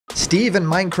Steve and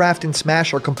Minecraft and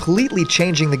Smash are completely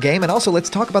changing the game, and also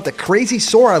let's talk about the crazy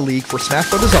Sora leak for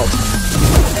Smash Bros.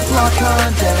 Ultimate. Block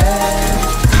content.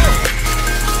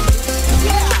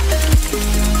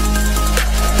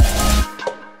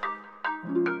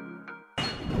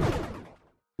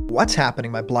 What's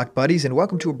happening, my blocked buddies, and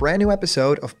welcome to a brand new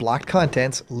episode of Blocked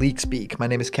Content's Leak Speak. My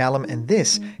name is Callum, and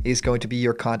this is going to be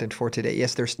your content for today.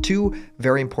 Yes, there's two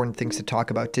very important things to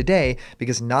talk about today,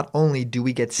 because not only do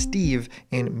we get Steve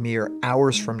in mere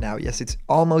hours from now, yes, it's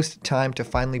almost time to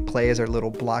finally play as our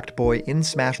little blocked boy in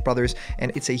Smash Brothers,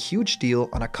 and it's a huge deal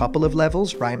on a couple of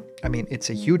levels, right? I mean, it's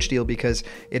a huge deal because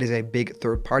it is a big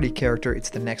third-party character.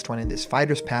 It's the next one in this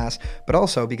Fighter's Pass, but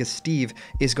also because Steve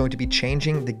is going to be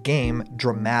changing the game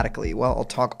dramatically. Well, I'll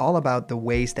talk all about the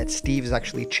ways that Steve is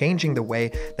actually changing the way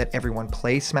that everyone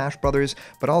plays Smash Brothers,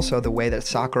 but also the way that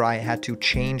Sakurai had to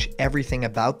change everything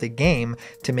about the game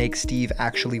to make Steve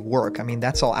actually work. I mean,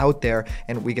 that's all out there,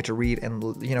 and we get to read and,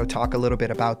 talk a little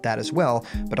bit about that as well.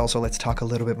 But also, let's talk a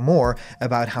little bit more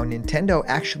about how Nintendo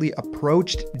actually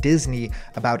approached Disney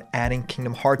about adding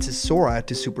Kingdom Hearts' Sora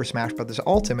to Super Smash Bros.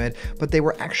 Ultimate, but they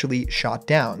were actually shot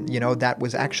down. That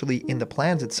was actually in the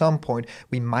plans at some point.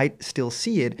 We might still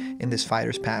see it in this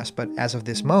Fighter's Pass, but as of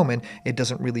this moment, it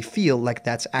doesn't really feel like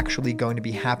that's actually going to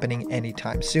be happening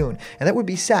anytime soon. And that would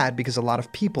be sad because a lot of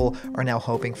people are now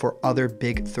hoping for other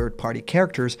big third-party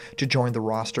characters to join the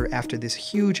roster after this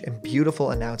huge and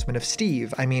beautiful announcement of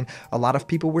Steve. I mean, a lot of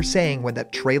people were saying when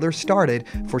that trailer started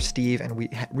for Steve, and we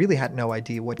really had no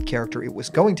idea what character it was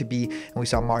going to be, and we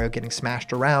saw Mario getting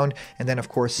smashed around, and then of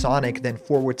course Sonic then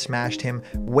forward smashed him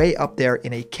way up there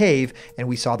in a cave, and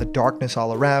we saw the darkness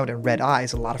all around and red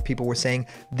eyes. A lot of people were saying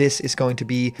this is going to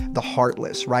be the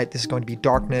Heartless, right? This is going to be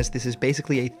darkness. This is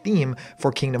basically a theme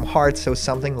for Kingdom Hearts, so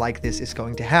something like this is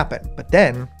going to happen. But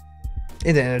then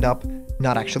it ended up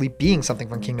not actually being something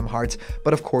from Kingdom Hearts,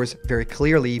 but of course very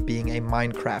clearly being a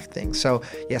Minecraft thing. So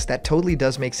yes, that totally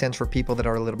does make sense for people that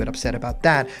are a little bit upset about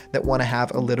that want to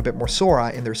have a little bit more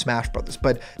Sora in their Smash Brothers.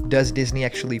 But does Disney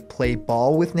actually play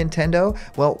ball with Nintendo?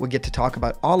 Well, we get to talk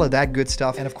about all of that good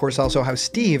stuff, and of course also how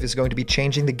Steve is going to be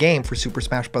changing the game for Super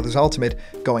Smash Bros. Ultimate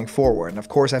going forward. And of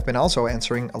course, I've been also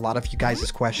answering a lot of you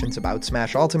guys' questions about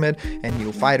Smash Ultimate and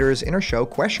new fighters in our show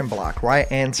Question Block, where I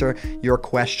answer your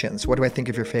questions. What do I think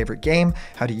of your favorite game?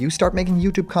 How do you start making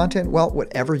YouTube content? Well,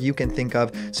 whatever you can think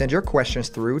of, send your questions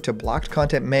through to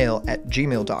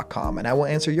blockedcontentmail@gmail.com, and I will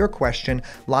answer your question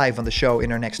live on the show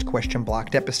in our next Question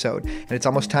Blocked episode. And it's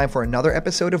almost time for another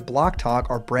episode of Block Talk,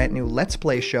 our brand new Let's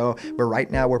Play show, where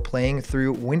right now we're playing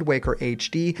through Wind Waker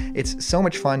HD. It's so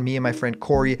much fun. Me and my friend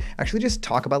Corey actually just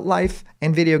talk about life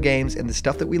and video games and the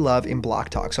stuff that we love in Block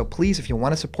Talk. So please, if you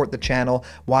want to support the channel,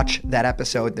 watch that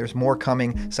episode. There's more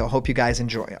coming, so hope you guys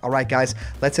enjoy. All right, guys,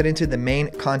 let's head into the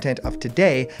main content of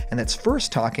today, and that's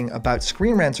first talking about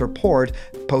Screen Rant's report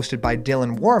posted by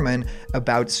Dylan Warman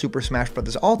about Super Smash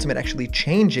Bros. Ultimate actually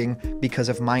changing because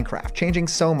of Minecraft, changing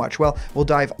so much. Well, we'll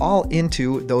dive all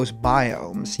into those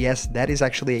biomes. Yes, that is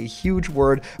actually a huge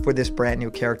word for this brand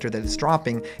new character that is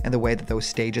dropping and the way that those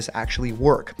stages actually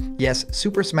work. Yes,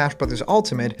 Super Smash Bros.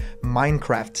 Ultimate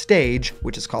Minecraft stage,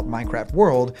 which is called Minecraft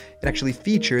World, it actually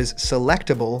features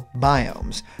selectable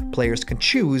biomes. Players can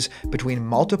choose between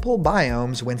multiple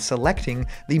biomes when selecting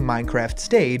the Minecraft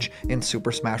stage in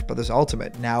Super Smash Bros.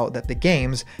 Ultimate, now that the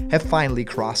games have finally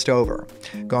crossed over.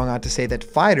 Going on to say that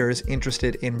fighters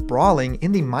interested in brawling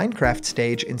in the Minecraft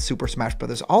stage in Super Smash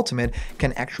Bros. Ultimate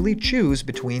can actually choose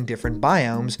between different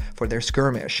biomes for their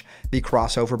skirmish. The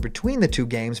crossover between the two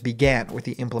games began with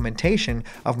the implementation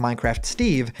of Minecraft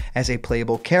Steve as a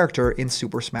playable character in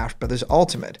Super Smash Bros.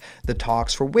 Ultimate, the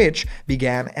talks for which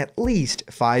began at least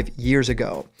 5 years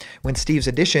ago. When Steve's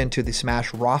addition to the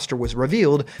Smash roster was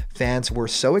revealed, fans were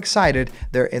so excited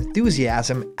their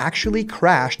enthusiasm actually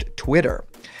crashed Twitter.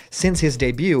 Since his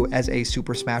debut as a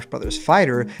Super Smash Bros.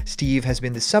 Fighter, Steve has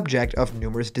been the subject of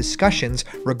numerous discussions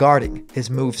regarding his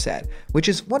moveset, which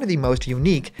is one of the most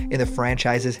unique in the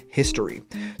franchise's history.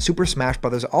 Super Smash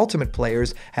Bros. Ultimate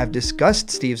players have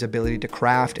discussed Steve's ability to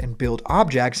craft and build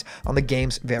objects on the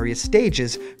game's various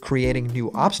stages, creating new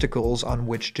obstacles on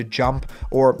which to jump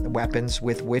or weapons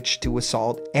with which to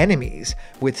assault enemies,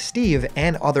 with Steve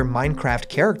and other Minecraft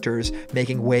characters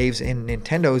making waves in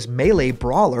Nintendo's melee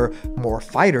brawler. More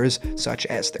fighters such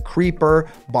as the Creeper,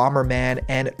 Bomberman,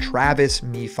 and Travis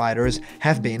Mii fighters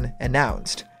have been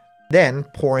announced. Then,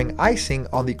 pouring icing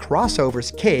on the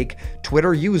crossover's cake,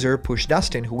 Twitter user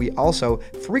PushDustin, who we also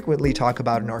frequently talk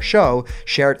about in our show,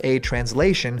 shared a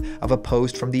translation of a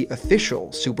post from the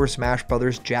official Super Smash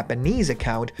Bros. Japanese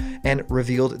account and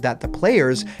revealed that the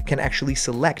players can actually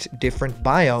select different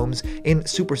biomes in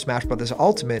Super Smash Bros.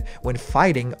 Ultimate when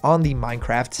fighting on the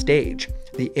Minecraft stage.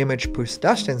 The image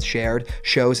PushDustin shared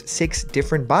shows 6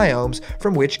 different biomes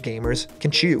from which gamers can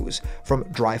choose, from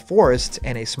dry forests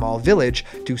and a small village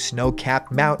to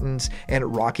snow-capped mountains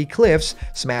and rocky cliffs.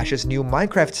 Smash's new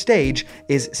Minecraft stage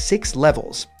is 6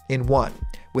 levels in one,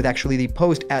 with actually the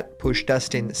post at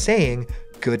PushDustin saying,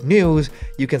 "Good news,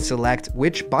 you can select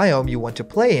which biome you want to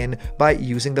play in by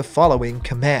using the following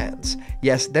commands."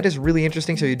 Yes, that is really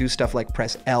interesting. So you do stuff like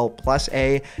press L plus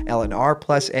A, L and R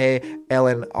plus A, L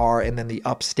and R, and then the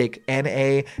up stick and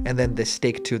A, and then the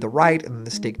stick to the right, and then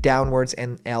the stick downwards,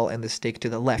 and L and the stick to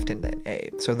the left, and then A.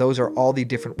 So those are all the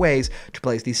different ways to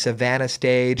play the Savannah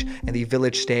stage and the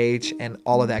Village stage and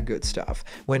all of that good stuff.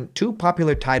 When 2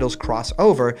 popular titles cross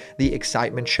over, the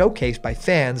excitement showcased by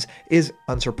fans is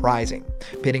unsurprising.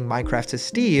 Pitting Minecraft's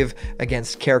Steve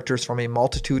against characters from a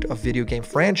multitude of video game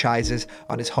franchises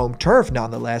on his home turf,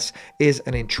 nonetheless, is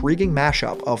an intriguing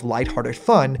mashup of lighthearted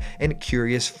fun and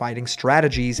curious fighting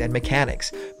strategies and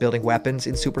mechanics. Building weapons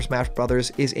in Super Smash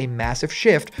Bros. Is a massive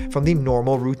shift from the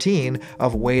normal routine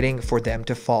of waiting for them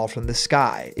to fall from the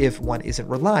sky, if one isn't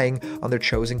relying on their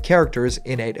chosen characters'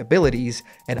 innate abilities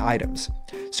and items.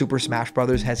 Super Smash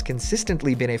Bros. Has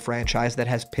consistently been a franchise that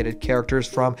has pitted characters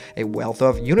from a wealth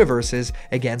of universes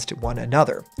against one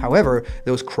another. However,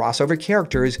 those crossover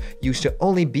characters used to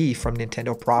only be from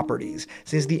Nintendo properties.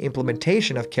 Since the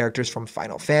implementation of characters from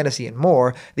Final Fantasy and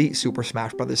more, the Super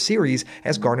Smash Bros. Series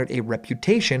has garnered a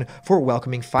reputation for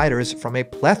welcoming fighters from a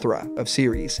plethora of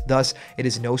series. Thus, it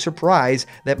is no surprise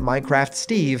that Minecraft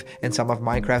Steve and some of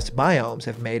Minecraft's biomes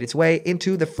have made its way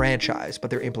into the franchise, but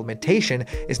their implementation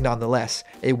is nonetheless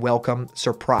a welcome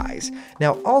surprise.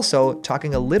 Now, also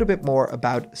talking a little bit more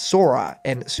about Sora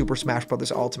and Super Smash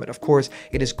Bros. Ultimate. Of course,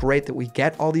 it is great that we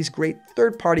get all these great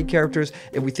third-party characters.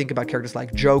 If we think about characters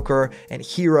like Joker and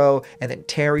Hero, and then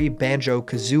Terry,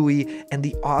 Banjo-Kazooie, and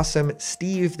the awesome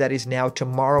Steve that is now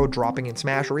tomorrow dropping in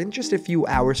Smash, or in just a few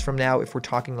hours from now if we're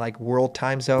talking like world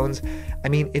time zones. I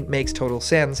mean, it makes total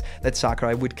sense that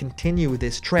Sakurai would continue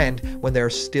this trend when there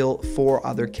are still 4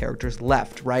 other characters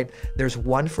left, right? There's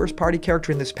 1 first-party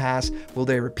character in this pass. Will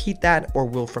they repeat that, or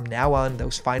will from now on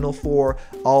those final 4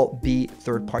 all be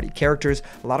third-party characters?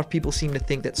 A lot of people seem to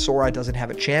think that Sora doesn't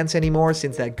have a chance anymore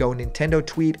since that Go Nintendo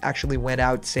tweet actually went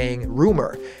out saying,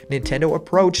 rumor, Nintendo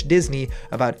approached Disney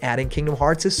about adding Kingdom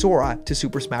Hearts' Sora to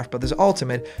Super Smash Bros.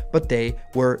 Ultimate, but they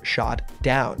were shot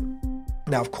down.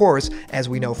 Now, of course, as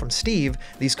we know from Steve,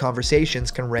 these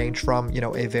conversations can range from,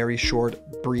 a very short,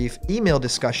 brief email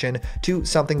discussion to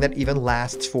something that even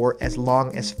lasts for as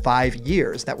long as 5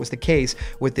 years. That was the case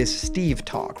with this Steve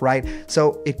talk, right?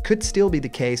 So it could still be the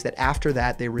case that after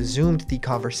that, they resumed the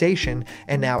conversation,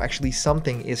 and now actually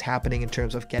something is happening in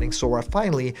terms of getting Sora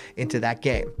finally into that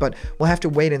game. But we'll have to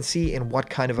wait and see in what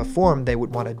kind of a form they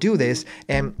would want to do this,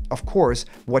 and of course,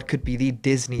 what could be the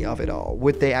Disney of it all.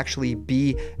 Would they actually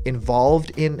be involved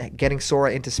in getting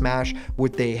Sora into Smash?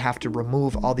 Would they have to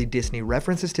remove all the Disney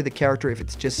references to the character if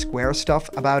it's just Square stuff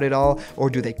about it all? Or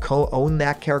do they co-own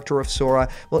that character of Sora?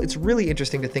 Well, it's really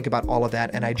interesting to think about all of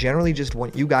that, and I generally just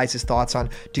want you guys' thoughts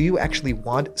on, do you actually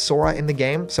want Sora in the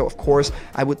game? So of course,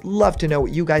 I would love to know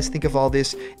what you guys think of all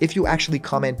this. If you actually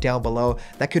comment down below,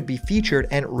 that could be featured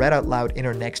and read out loud in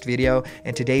our next video.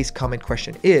 And today's comment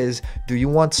question is, do you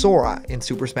want Sora in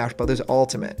Super Smash Bros.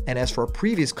 Ultimate? And as for a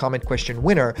previous comment question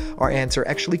winner, our answer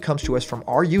actually comes to us from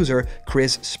our user,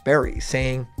 Chris Sperry,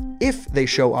 saying, if they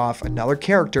show off another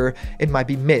character, it might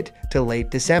be mid to late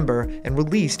December and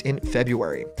released in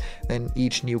February. Then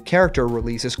each new character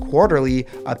releases quarterly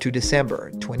up to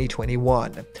December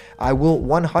 2021. I will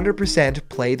 100%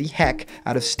 play the heck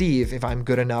out of Steve. If I'm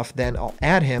good enough, then I'll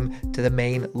add him to the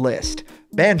main list.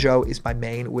 Banjo is my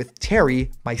main, with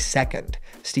Terry my second.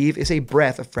 Steve is a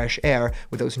breath of fresh air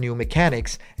with those new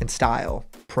mechanics and style.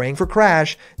 Praying for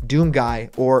Crash, Doom Guy,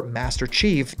 or Master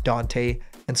Chief, Dante,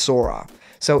 and Sora.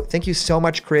 So thank you so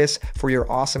much, Chris, for your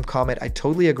awesome comment. I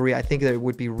totally agree. I think that it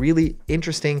would be really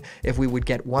interesting if we would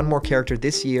get one more character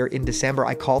this year in December.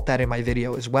 I called that in my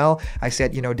video as well. I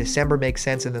said, December makes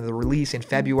sense, and then the release in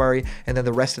February, and then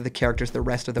the rest of the characters, the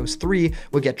rest of those 3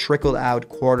 would get trickled out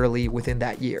quarterly within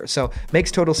that year. So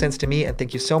makes total sense to me, and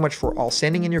thank you so much for all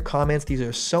sending in your comments. These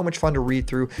are so much fun to read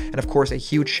through. And of course, a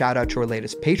huge shout out to our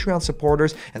latest Patreon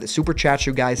supporters and the super chats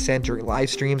you guys send during live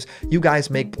streams. You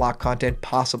guys make block content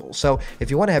possible. So if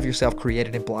If you want to have yourself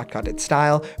created in blocked content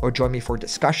style, or join me for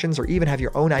discussions, or even have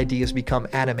your own ideas become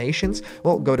animations,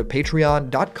 well, go to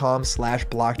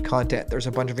patreon.com/blockedcontent. There's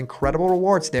a bunch of incredible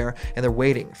rewards there, and they're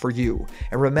waiting for you.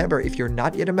 And remember, if you're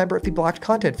not yet a member of the Blocked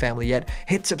Content family yet,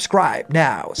 hit subscribe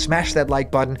now, smash that like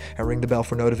button, and ring the bell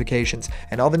for notifications.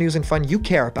 And all the news and fun you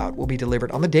care about will be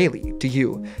delivered on the daily to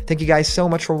you. Thank you guys so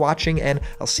much for watching, and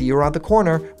I'll see you around the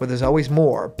corner where there's always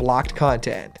more blocked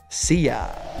content. See ya!